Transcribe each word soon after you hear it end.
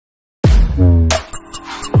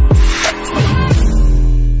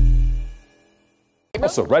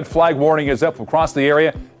Also, red flag warning is up across the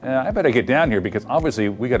area. I better get down here because obviously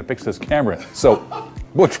we got to fix this camera. So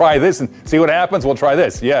we'll try this and see what happens. We'll try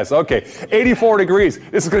this. Yes, okay. 84 degrees.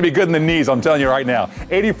 This is going to be good in the knees, I'm telling you right now.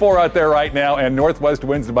 84 out there right now, and northwest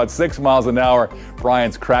winds about 6 miles an hour.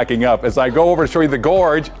 Brian's cracking up. As I go over to show you the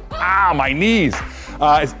gorge, my knees.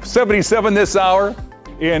 It's 77 this hour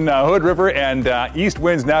in Hood River, and east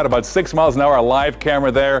winds now at about 6 miles an hour. A live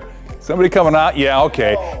camera there. Somebody coming out? Yeah,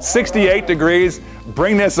 okay. 68 degrees.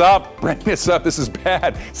 Bring this up. Bring this up. This is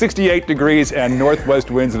bad. 68 degrees and northwest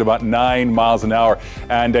winds at about 9 miles an hour.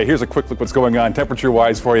 And here's a quick look what's going on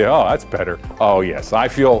temperature-wise for you. Oh, that's better. Oh, yes. I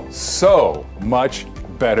feel so much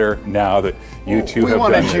better now that you two have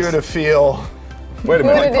done this. We wanted you to feel... Wait a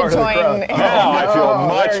minute. Part of the crowd. Now I feel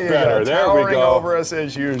much better. There we go. Over us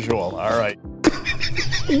as usual. All right.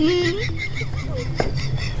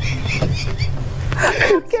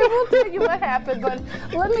 Okay, we'll tell you what happened, but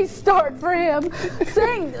let me start for him.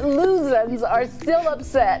 St. Louisans are still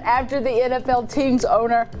upset after the NFL team's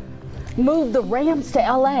owner moved the Rams to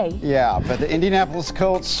L.A. Yeah, but the Indianapolis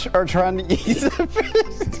Colts are trying to ease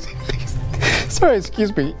the Sorry,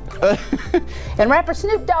 excuse me. And rapper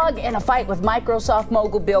Snoop Dogg in a fight with Microsoft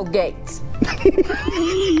mogul Bill Gates.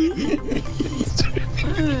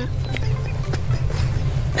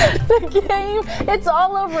 The game, it's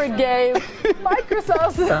all over again.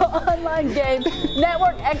 Microsoft's online game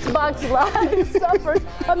network Xbox Live suffered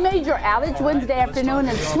a major outage Wednesday afternoon,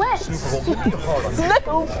 and Snoop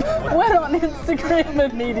went on Instagram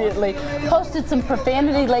immediately, posted some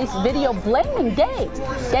profanity-laced video blaming Gates.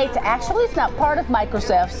 Gates actually is not part of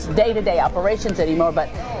Microsoft's day-to-day operations anymore, but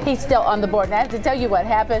he's still on the board. And I have to tell you what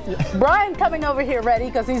happened. Brian coming over here ready,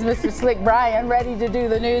 because he's Mr. Slick Brian, ready to do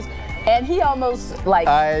the news. And he almost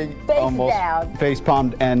face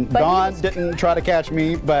palmed, and but Dawn didn't try to catch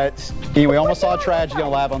me, but anyway, almost saw a tragedy on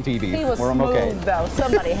live on TV. He was smooth, though.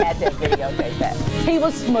 Somebody had to videotape that. He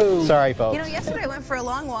was smooth. Sorry, folks. You know, yesterday I went for a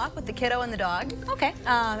long walk with the kiddo and the dog. Okay.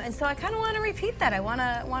 And so I kind of want to repeat that. I want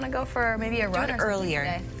to go for maybe a run earlier.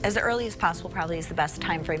 Today. As early as possible probably is the best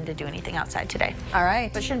time frame to do anything outside today. All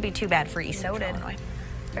right. But it shouldn't be too bad for East Central Illinois.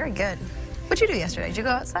 Very good. What'd you do yesterday? Did you go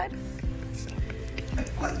outside?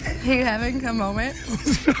 Are you having a moment?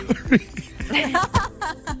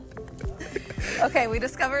 Okay, we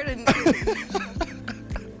discovered, and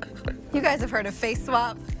you guys have heard of face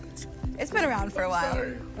swap. It's been around for a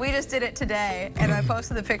while. We just did it today, and I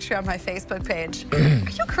posted the picture on my Facebook page. Are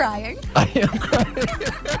you crying? I am crying.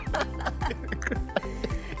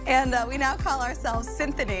 And we now call ourselves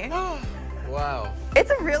Synthony. Wow.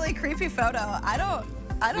 It's a really creepy photo. I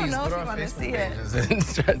don't know if you want to see it.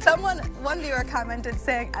 One viewer commented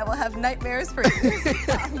saying, "I will have nightmares for years to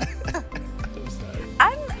come."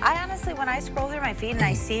 I honestly, when I scroll through my feed and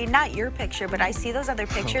I see, not your picture, but I see those other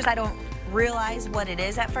pictures, I don't realize what it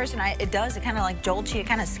is at first, and it kind of like jolts you, it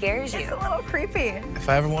kind of scares you. It's a little creepy. If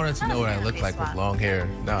I ever wanted to know what I look like with long hair,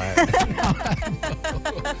 no, I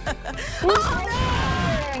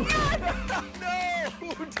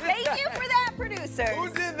Thank you for that, producer. Who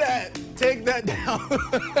did that? Take that down.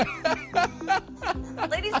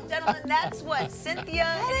 Ladies and gentlemen, that's what Cynthia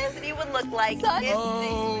and Anthony would look like.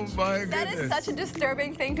 Oh my goodness. That is such a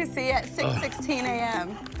disturbing thing to see at 6:16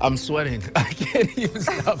 a.m. I'm sweating. I can't even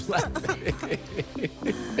stop laughing.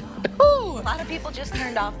 A lot of people just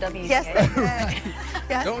turned off WCA. Yes, they did.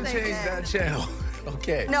 Yes, Don't change that channel.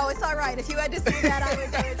 Okay. No, it's all right. If you had to see that, I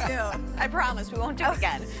would do it too. I promise we won't do it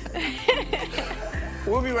again.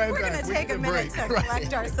 We'll be right back. We're going to take a minute to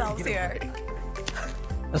collect ourselves here.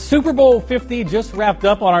 The Super Bowl 50 just wrapped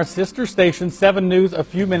up on our sister station, 7 News, a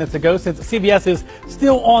few minutes ago. Since CBS is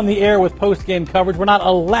still on the air with post-game coverage, we're not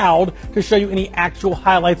allowed to show you any actual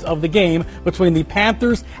highlights of the game between the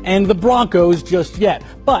Panthers and the Broncos just yet.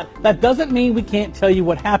 But that doesn't mean we can't tell you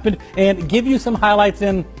what happened and give you some highlights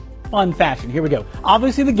in fun fashion. Here we go.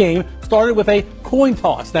 Obviously, the game started with a coin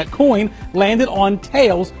toss. That coin landed on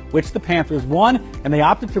tails, which the Panthers won, and they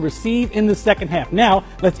opted to receive in the second half. Now,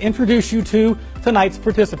 let's introduce you to tonight's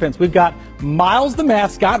participants. We've got Miles the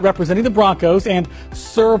mascot representing the Broncos and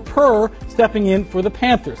Sir Purr stepping in for the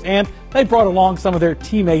Panthers. And they brought along some of their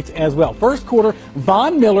teammates as well. First quarter,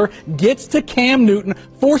 Von Miller gets to Cam Newton,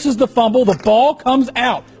 forces the fumble. The ball comes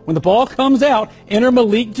out. When the ball comes out, enter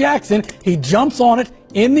Malik Jackson. He jumps on it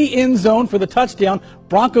in the end zone for the touchdown.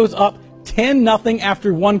 Broncos up 10-0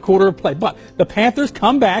 after 1 quarter of play. But the Panthers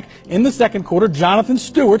come back in the second quarter. Jonathan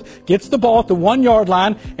Stewart gets the ball at the 1-yard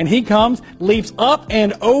line, and he comes, leaps up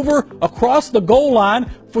and over across the goal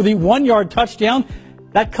line for the 1-yard touchdown.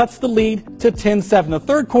 That cuts the lead to 10-7. The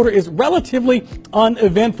third quarter is relatively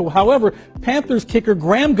uneventful. However, Panthers kicker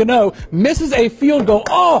Graham Gano misses a field goal.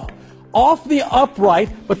 off the upright,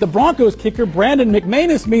 but the Broncos kicker, Brandon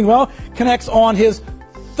McManus, meanwhile, connects on his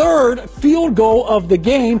third field goal of the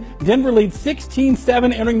game. Denver leads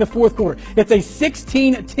 16-7 entering the fourth quarter. It's a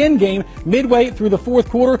 16-10 game midway through the fourth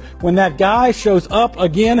quarter when that guy shows up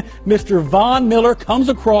again. Mr. Von Miller comes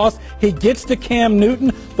across. He gets to Cam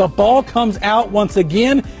Newton. The ball comes out once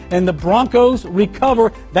again, and the Broncos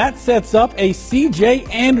recover. That sets up a C.J.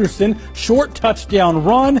 Anderson short touchdown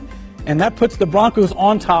run, and that puts the Broncos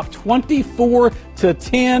on top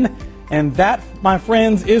 24-10. And that, my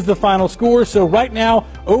friends, is the final score. So right now,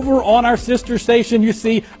 over on our sister station, you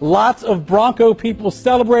see lots of Bronco people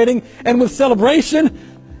celebrating. And with celebration,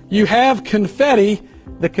 you have confetti.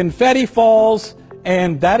 The confetti falls,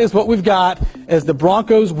 and that is what we've got as the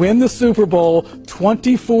Broncos win the Super Bowl.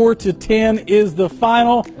 24-10 is the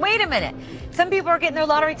final. Wait a minute. Some people are getting their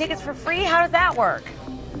lottery tickets for free. How does that work?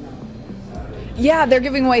 Yeah, they're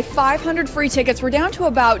giving away 500 free tickets. We're down to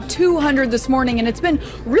about 200 this morning, and it's been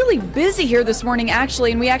really busy here this morning,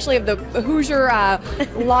 actually. And we actually have the Hoosier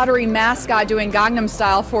lottery mascot doing Gangnam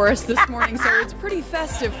Style for us this morning, so it's pretty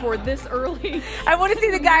festive for this early. I want to see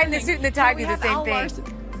the guy in the suit and the tie do the same thing.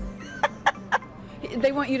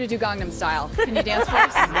 They want you to do Gangnam Style. Can you dance for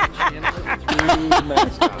us?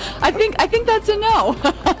 I think that's a no.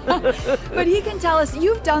 But he can tell us,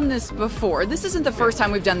 you've done this before. This isn't the first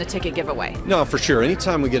time we've done the ticket giveaway. No, for sure.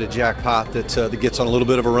 Anytime we get a jackpot that gets on a little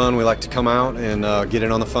bit of a run, we like to come out and get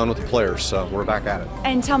in on the fun with the players. So we're back at it.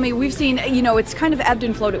 And tell me, we've seen, it's kind of ebbed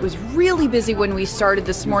and flowed. It was really busy when we started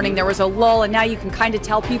this morning. There was a lull, and now you can kind of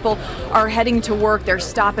tell people are heading to work. They're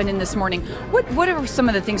stopping in this morning. What are some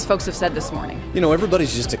of the things folks have said this morning?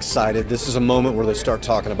 Everybody's just excited. This is a moment where they start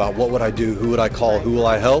talking about what would I do, who would I call, who will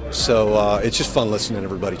I help. So it's just fun listening to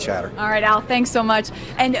everybody chatter. All right, Al, thanks so much.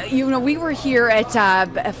 And we were here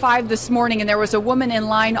at 5 this morning, and there was a woman in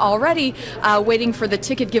line already waiting for the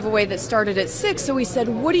ticket giveaway that started at 6. So we said,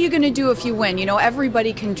 what are you going to do if you win?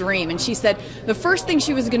 Everybody can dream. And she said the first thing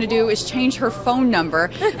she was going to do is change her phone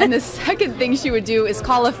number, and the second thing she would do is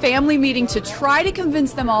call a family meeting to try to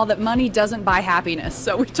convince them all that money doesn't buy happiness.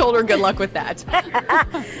 So we told her good luck with that.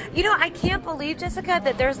 I can't believe, Jessica,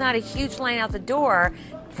 that there's not a huge line out the door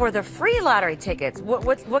for the free lottery tickets.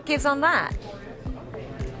 What gives on that?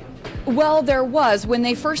 Well, there was. When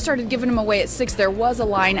they first started giving them away at 6, there was a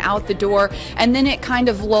line out the door, and then it kind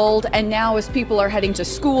of lulled, and now as people are heading to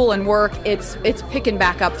school and work, it's picking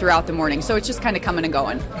back up throughout the morning, so it's just kind of coming and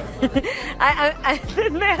going. The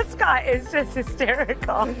mascot is just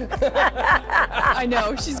hysterical. I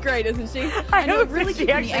know. She's great, isn't she? I know. It really keeps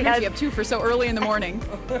the energy up, too, for so early in the morning.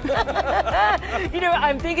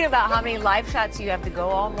 I'm thinking about how many live shots you have to go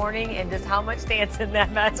all morning and just how much dancing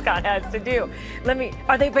that mascot has to do.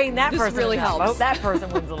 Are they paying that person? This really helps. Oh, that person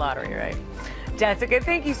wins the lottery, right? Jessica,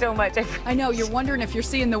 thank you so much. I know. You're wondering if you're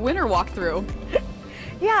seeing the winner walk through.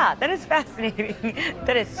 Yeah, that is fascinating.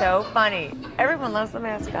 That is so funny. Everyone loves the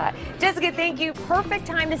mascot. Jessica, thank you. Perfect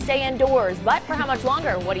time to stay indoors, but for how much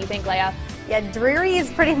longer? What do you think, Leah? Yeah, dreary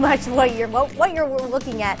is pretty much what you're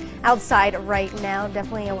looking at outside right now.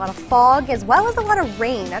 Definitely a lot of fog as well as a lot of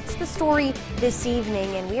rain. That's the story this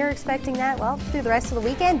evening, and we are expecting that, through the rest of the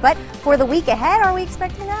weekend. But for the week ahead, are we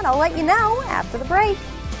expecting that? I'll let you know after the break.